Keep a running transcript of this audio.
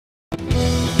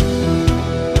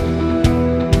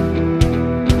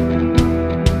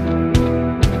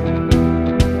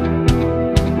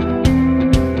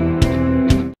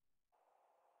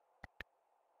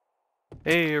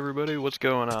Hey everybody, what's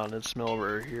going on? It's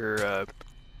Milber here,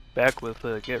 back with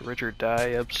Get Rich or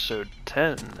Die episode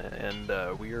 10,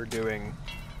 and we are doing...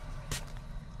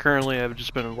 Currently, I've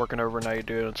just been working overnight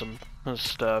doing some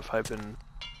stuff.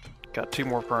 Got two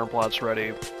more farm plots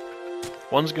ready.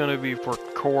 One's gonna be for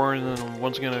corn, and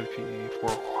one's gonna be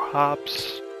for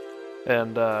hops,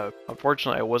 and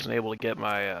unfortunately I wasn't able to get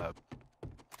my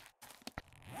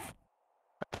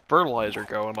fertilizer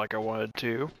going like I wanted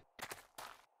to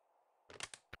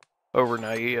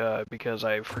overnight, because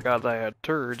I forgot that I had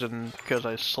turds, and because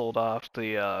I sold off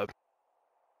the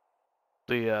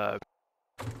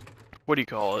what do you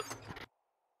call it?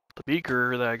 The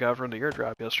beaker that I got from the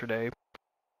airdrop yesterday.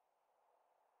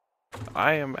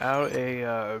 I am out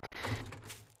I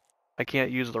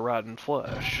can't use the rotten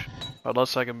flesh.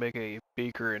 Unless I can make a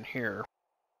beaker in here.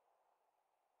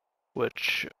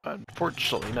 Which,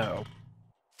 unfortunately, no.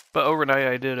 But overnight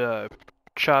I did,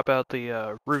 chop out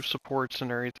the, roof supports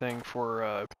and everything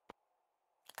for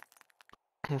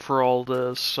all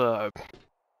this, you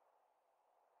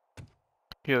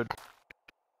know,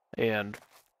 and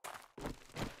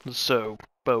so,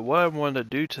 but what I wanted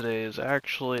to do today is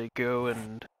actually go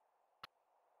and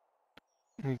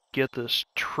get this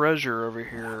treasure over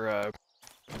here.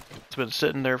 It's been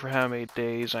sitting there for how many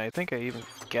days, and I think I even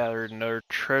gathered another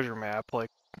treasure map, like,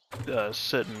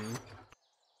 sitting.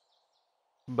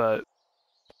 But,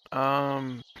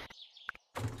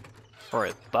 or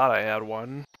I thought I had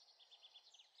one.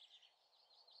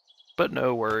 But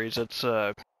no worries, it's,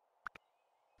 not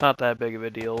that big of a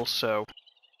deal, so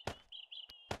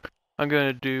I'm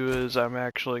gonna do is I'm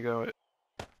actually not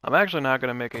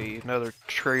gonna make another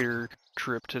trader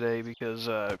trip today because,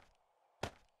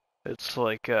 it's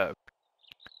like, I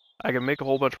can make a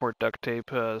whole bunch more duct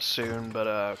tape soon,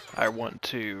 but I want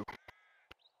to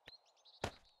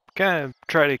kind of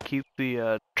try to keep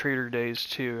the trader days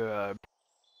to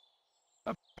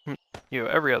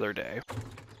every other day,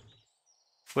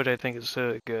 which I think is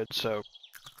good. So,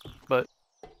 but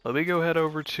let me go head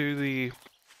over to the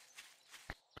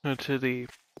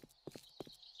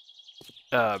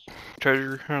uh,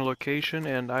 treasure location,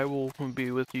 and I will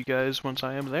be with you guys once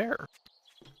I am there.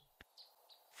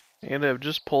 And I've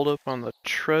just pulled up on the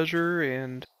treasure,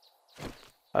 and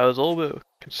I was a little bit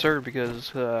concerned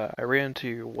because I ran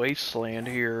into wasteland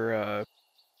here,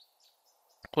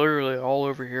 literally all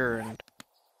over here, and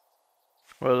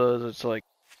well, it's like,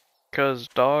 because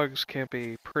dogs can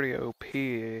be pretty OP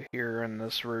here in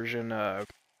this version, I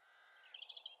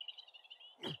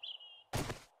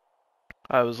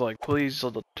was like, please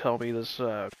tell me this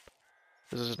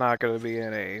is not going to be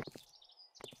in a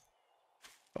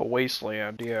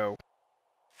wasteland, a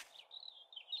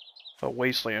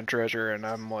wasteland treasure, and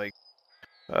I'm like,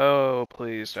 oh,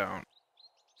 please don't.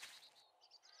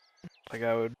 Like,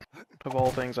 of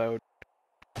all things, I'd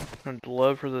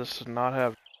love for this to not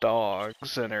have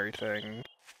dogs and everything.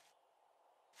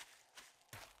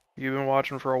 You've been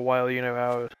watching for a while, you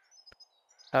know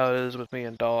how it is with me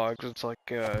and dogs. It's like,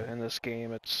 in this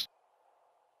game, it's,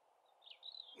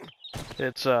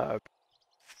 I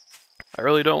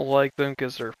really don't like them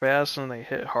because they're fast and they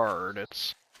hit hard.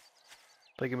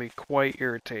 They can be quite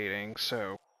irritating,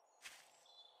 so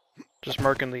just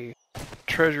marking the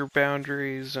treasure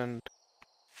boundaries, and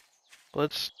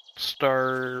let's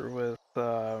start with,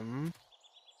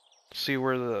 see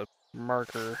where the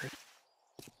marker,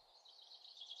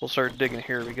 we'll start digging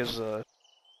here because the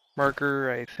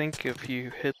marker, I think if you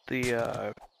hit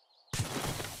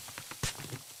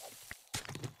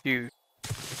you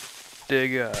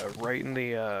dig, right in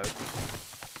the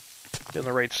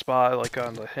right spot, like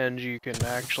on the hinge, you can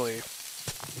actually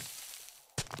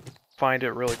find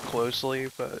it really closely,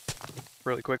 but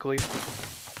really quickly.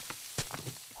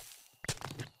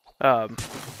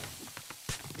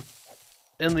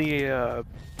 In the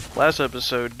last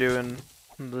episode doing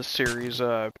this series,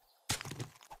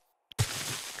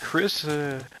 Chris,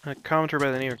 a commenter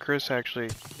by the name of Chris actually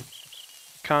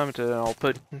commented, and I'll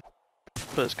put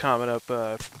his comment up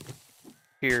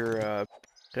here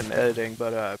in editing,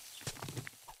 but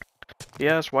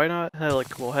yes, why not?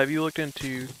 Like, well, have you looked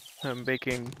into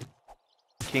making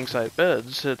king-size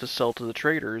beds to sell to the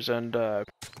traders? And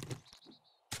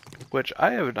which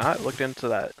I have not looked into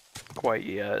that quite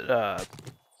yet.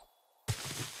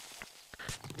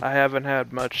 I haven't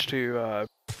had much to,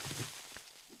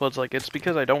 well, it's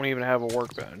because I don't even have a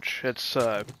workbench. It's,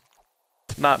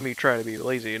 not me trying to be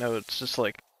lazy, it's just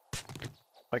like,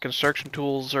 my construction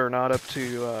tools are not up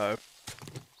to,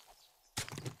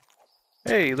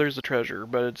 hey, there's the treasure,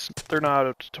 but they're not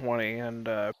up to 20, and,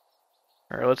 alright,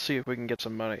 let's see if we can get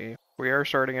some money. We are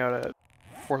starting out at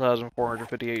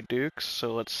 4,458 dukes,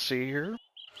 so let's see here.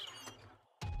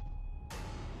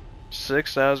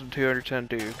 6,210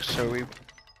 dukes,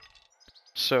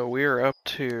 so we are up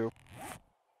to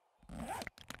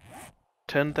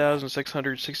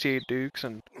 10,668 dukes,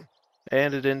 and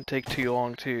it didn't take too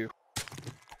long to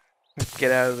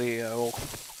get out of the, well,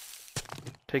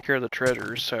 take care of the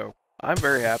treasures, so I'm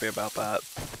very happy about that.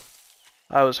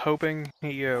 I was hoping,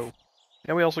 and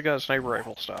we also got a sniper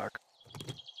rifle stock.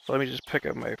 So let me just pick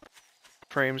up my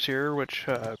frames here, which,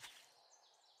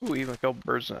 ooh, even a couple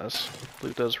bird's nests.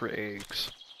 Loot those for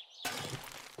eggs.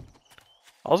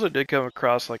 Also did come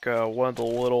across, like, one of the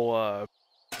little,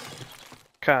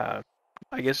 kinda,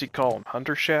 I guess you'd call them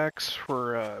hunter shacks,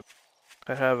 that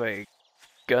have a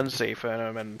gun safe in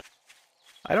them, and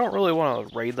I don't really want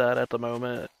to raid that at the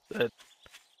moment,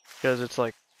 because it's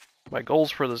like, my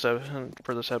goals for this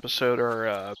episode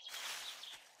are,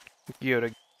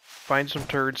 to find some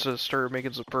turds to start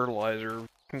making some fertilizer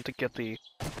to get the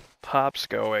hops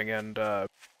going, and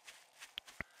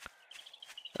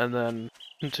then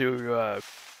to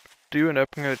I'm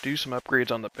gonna do some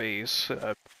upgrades on the base,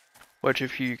 which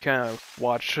if you kind of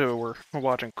were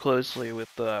watching closely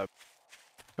with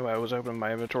when I was opening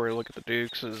my inventory to look at the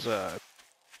dukes, is I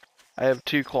have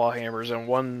 2 claw hammers, and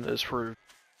one is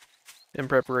in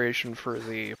preparation for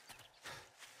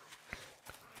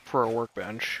a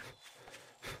workbench.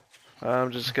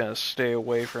 I'm just gonna stay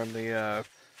away from the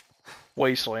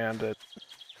wasteland to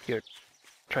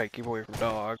try to keep away from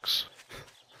dogs.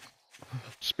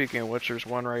 Speaking of which, there's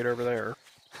one right over there.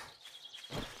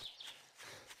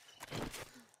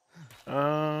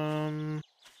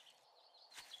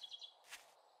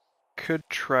 Could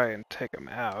try and take him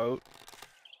out.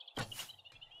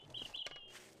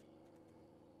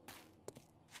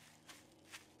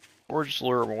 Or just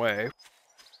lure him away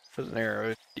with an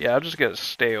arrow. Yeah, I'm just gonna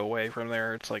stay away from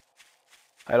there. It's like,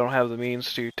 I don't have the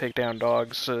means to take down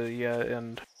dogs yet,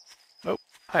 and... Oh,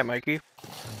 hi Mikey.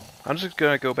 I'm just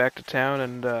gonna go back to town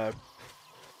and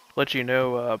let you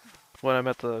know when I'm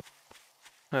at the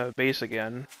base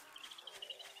again.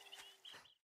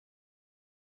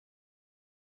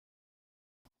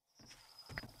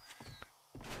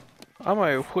 On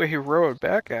my way road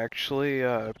back, actually,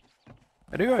 I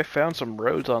knew I found some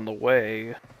roads on the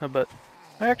way, but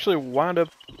I actually wound up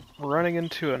running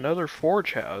into another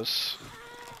forge house.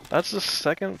 That's the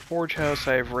second forge house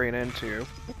I've ran into.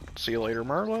 See you later,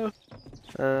 Marla.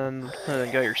 And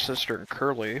then got your sister and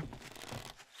Curly.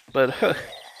 But I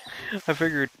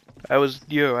figured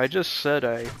I just said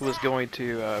I was going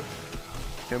to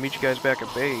meet you guys back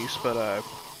at base, but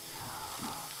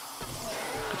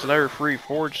it's another free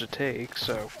forge to take,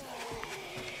 so let's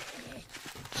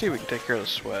see if we can take care of the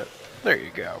sweat. There you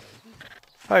go.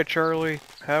 Hi Charlie,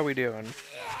 how we doing?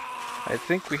 I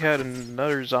think we had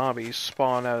another zombie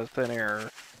spawn out of thin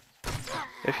air.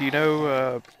 If you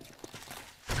know,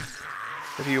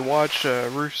 if you watch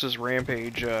Roof's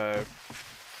Rampage, that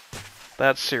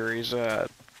series, and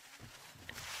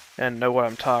know what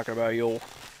I'm talking about, you'll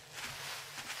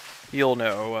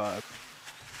know.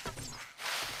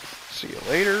 See you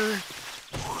later.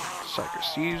 Sucker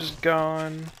Steve's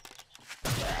gone.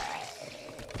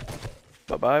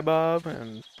 Bye-bye, Bob.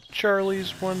 And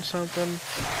Charlie's won something.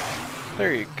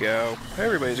 There you go.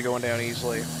 Everybody's going down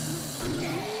easily.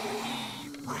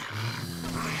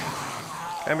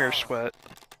 Come here, Sweat.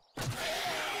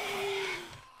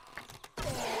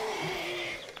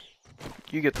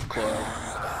 You get the club.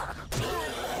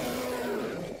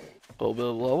 A little bit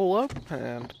of level up,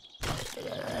 and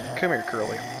come here,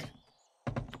 Curly.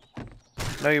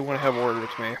 Now you want to have a word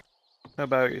with me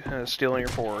about stealing your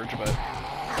forge, but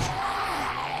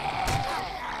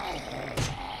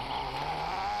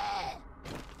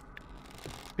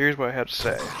here's what I have to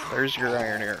say. There's your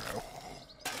iron arrow.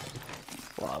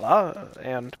 La la,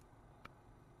 and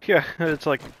yeah, it's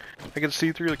like I can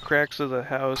see through the cracks of the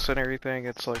house and everything.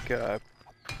 It's like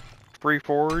free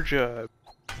forge.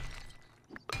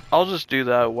 I'll just do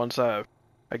that once I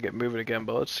get moving again.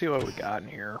 But let's see what we got in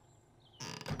here.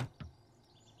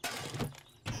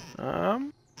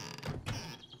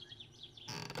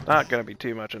 Not gonna be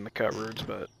too much in the cupboards,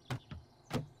 but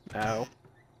no.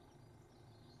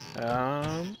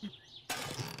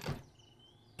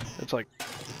 It's like,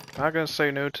 not gonna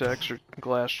say no to extra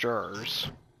glass jars.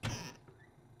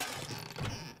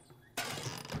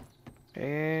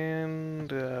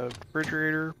 And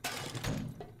refrigerator.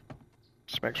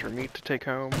 Some extra meat to take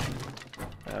home.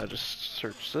 Just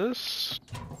search this.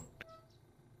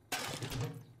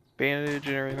 Bandage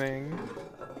and everything.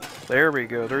 There we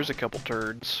go, there's a couple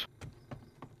turds.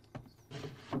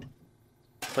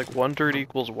 Like 1 turd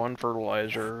equals 1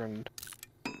 fertilizer, and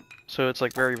so it's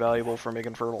like very valuable for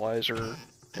making fertilizer.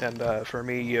 And for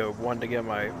me, 1 to get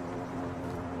my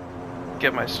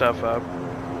get my stuff up.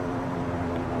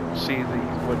 See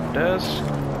the wooden desk.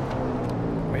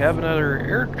 We have another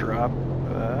airdrop.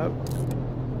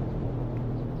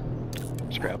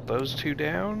 Scrap those two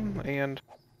down, and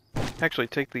actually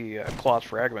take the cloth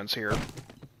fragments here.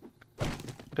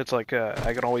 It's like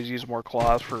I can always use more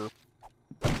cloth for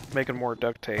making more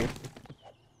duct tape.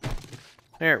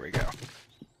 There we go.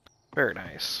 Very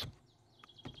nice.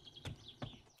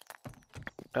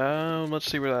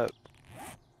 Let's see where that...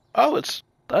 Oh,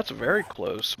 that's very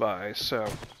close by, so...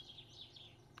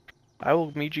 I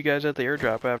will meet you guys at the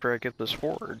airdrop after I get this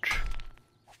forge.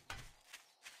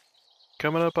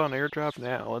 Coming up on airdrop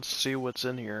now, let's see what's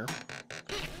in here.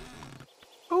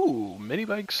 Ooh, mini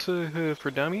bikes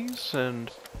for dummies,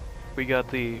 and we got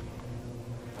the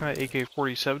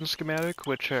AK-47 schematic,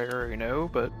 which I already know,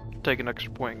 but take an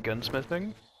extra point in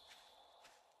gunsmithing.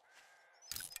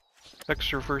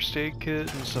 Extra first aid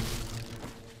kit and some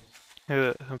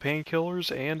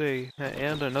painkillers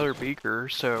and another beaker.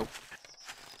 So,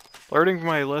 learning from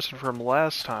my lesson from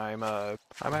last time, I'm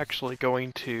actually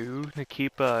going to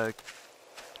keep the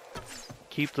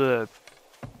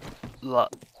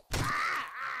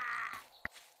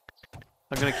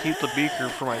I'm gonna keep the beaker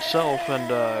for myself,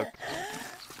 and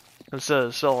instead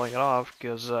of selling it off,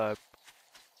 because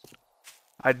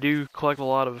I do collect a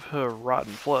lot of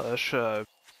rotten flesh, and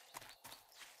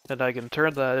I can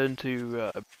turn that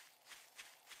into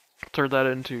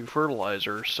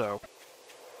fertilizer. So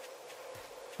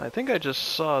I think I just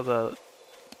saw that.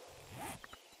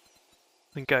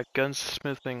 I got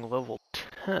gunsmithing level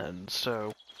 10,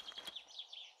 so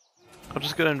I'm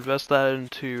just gonna invest that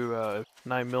into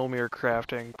 9mm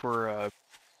crafting for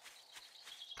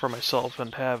myself,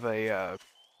 and have a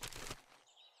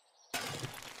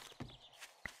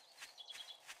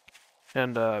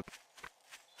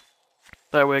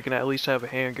that way I can at least have a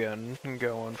handgun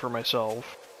going for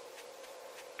myself.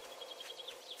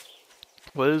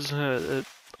 What is I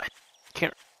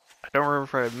don't remember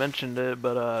if I had mentioned it,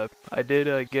 but I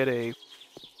did get a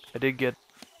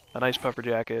nice puffer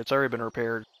jacket. It's already been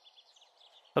repaired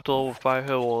up to level 5.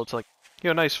 Well, it's like,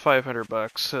 nice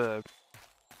 $500.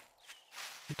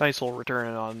 Nice little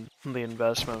return on the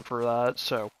investment for that,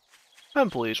 so I'm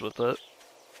pleased with it.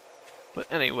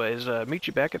 But anyways, meet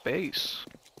you back at base.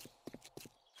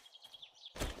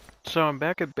 So I'm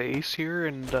back at base here,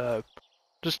 and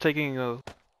just taking a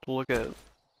look at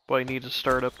what I need to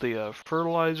start up the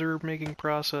fertilizer making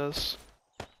process.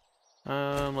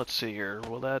 Let's see here.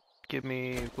 Will that give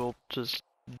me... We'll just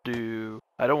do...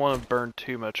 I don't want to burn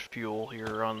too much fuel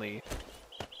here on the...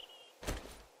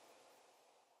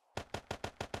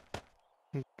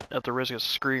 at the risk of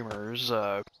screamers,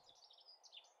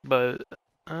 but,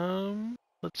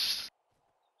 let's...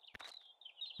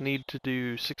 need to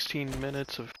do 16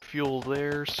 minutes of fuel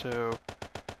there, so...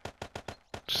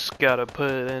 just gotta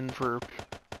put it in for...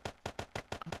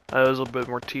 that was a little bit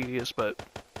more tedious, but...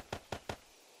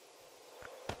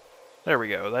 there we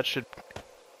go, that should...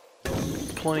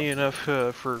 plenty enough,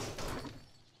 for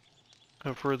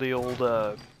the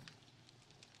old,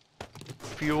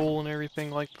 fuel and everything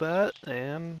like that,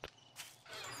 and...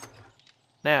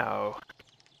 now...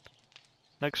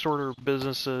 next order of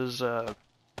business is,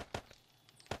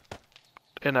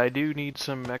 and I do need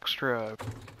some extra...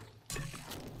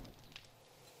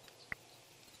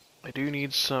 I do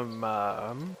need some,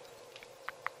 I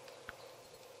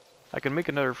can make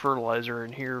another fertilizer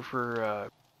in here for,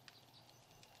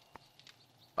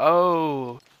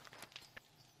 oh!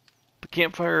 The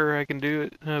campfire, I can do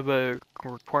it, but it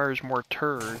requires more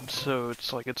turds, so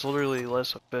it's like, it's literally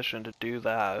less efficient to do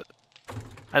that.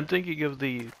 I'm thinking of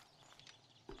the,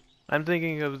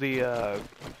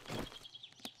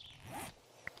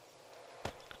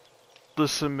 the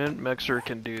cement mixer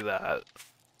can do that.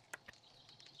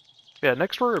 Yeah,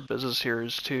 next order of business here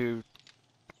is to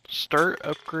start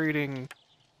upgrading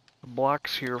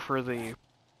blocks here for the...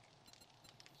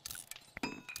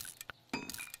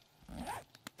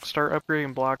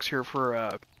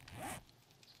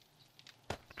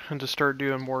 and to start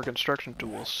doing more construction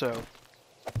tools, so...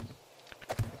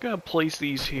 I'm gonna place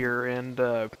these here, and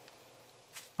I'm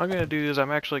gonna do is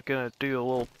I'm actually gonna do a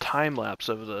little time-lapse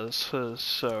of this,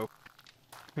 so...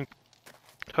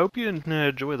 hope you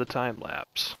enjoy the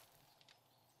time-lapse.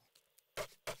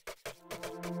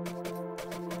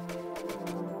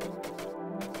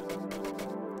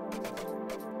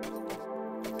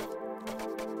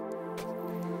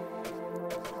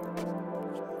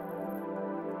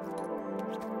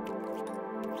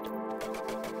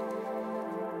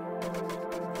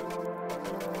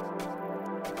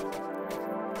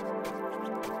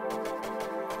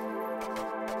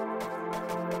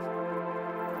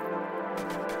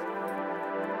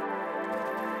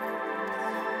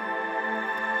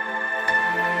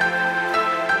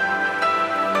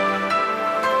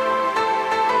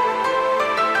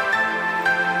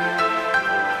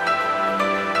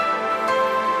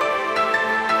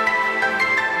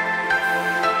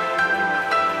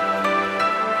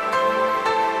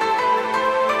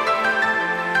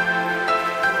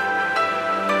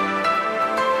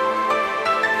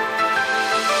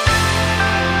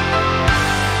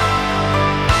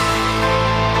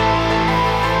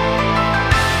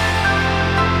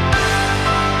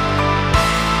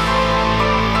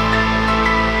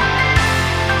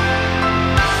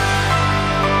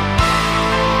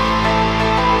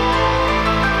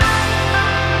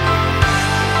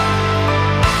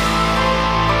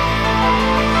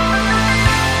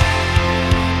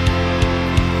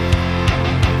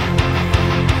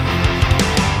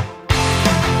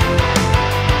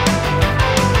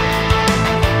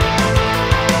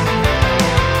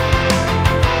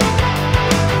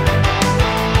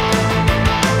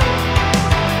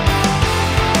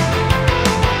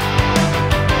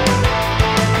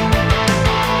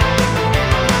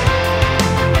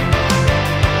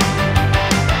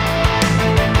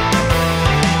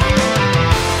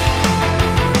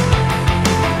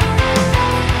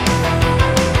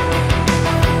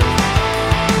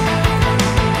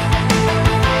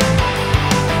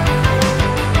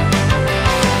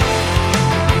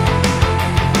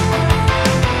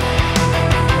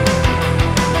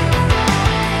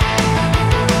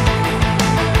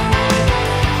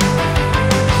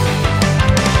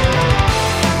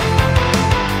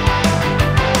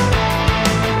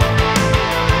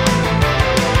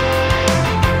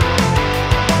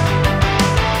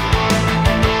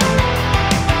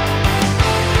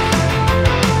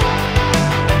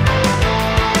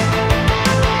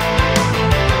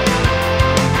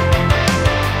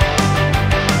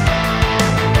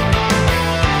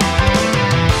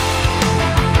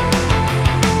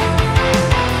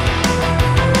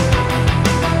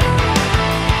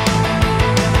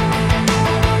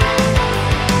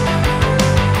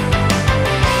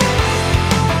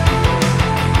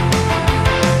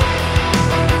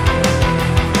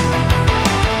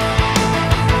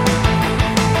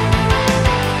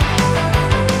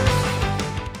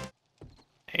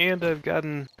 and I've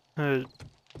gotten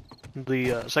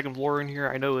the second floor in here.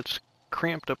 I know it's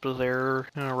cramped up there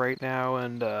right now,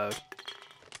 and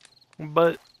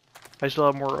but I still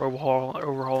have more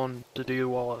overhauling to do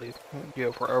while I,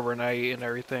 for overnight and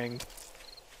everything.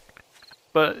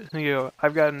 But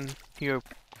I've gotten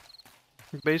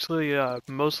basically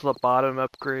most of the bottom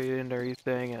upgrade and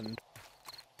everything, and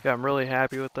yeah, I'm really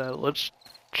happy with that. Let's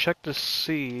check to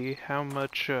see how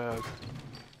much.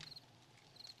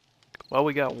 Well,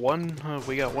 we got one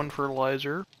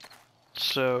fertilizer.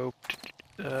 So,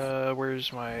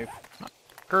 where's my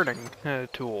gardening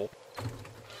tool?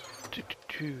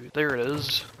 There it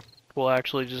is. We'll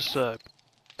actually just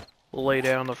lay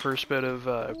down the first bit of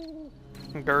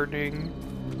gardening.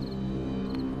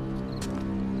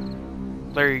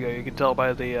 There you go. You can tell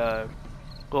by the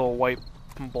little white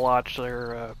blotch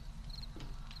there.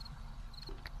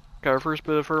 Got our first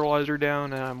bit of fertilizer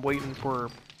down, and I'm waiting for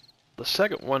the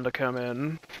second one to come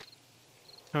in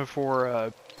and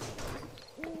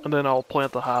then I'll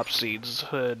plant the hop seeds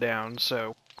down.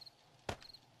 So,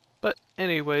 but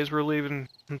anyways, we're leaving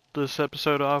this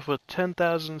episode off with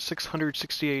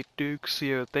 10,668 dukes.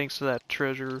 Thanks to that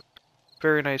treasure,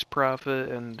 very nice profit,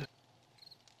 and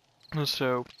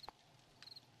so.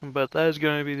 But that is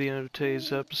going to be the end of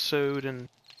today's episode, and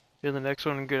in the next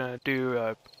one I'm going to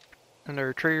do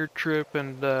another trader trip,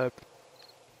 and I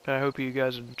hope you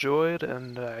guys enjoyed,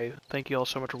 and I thank you all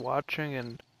so much for watching,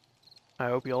 and I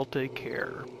hope you all take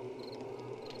care.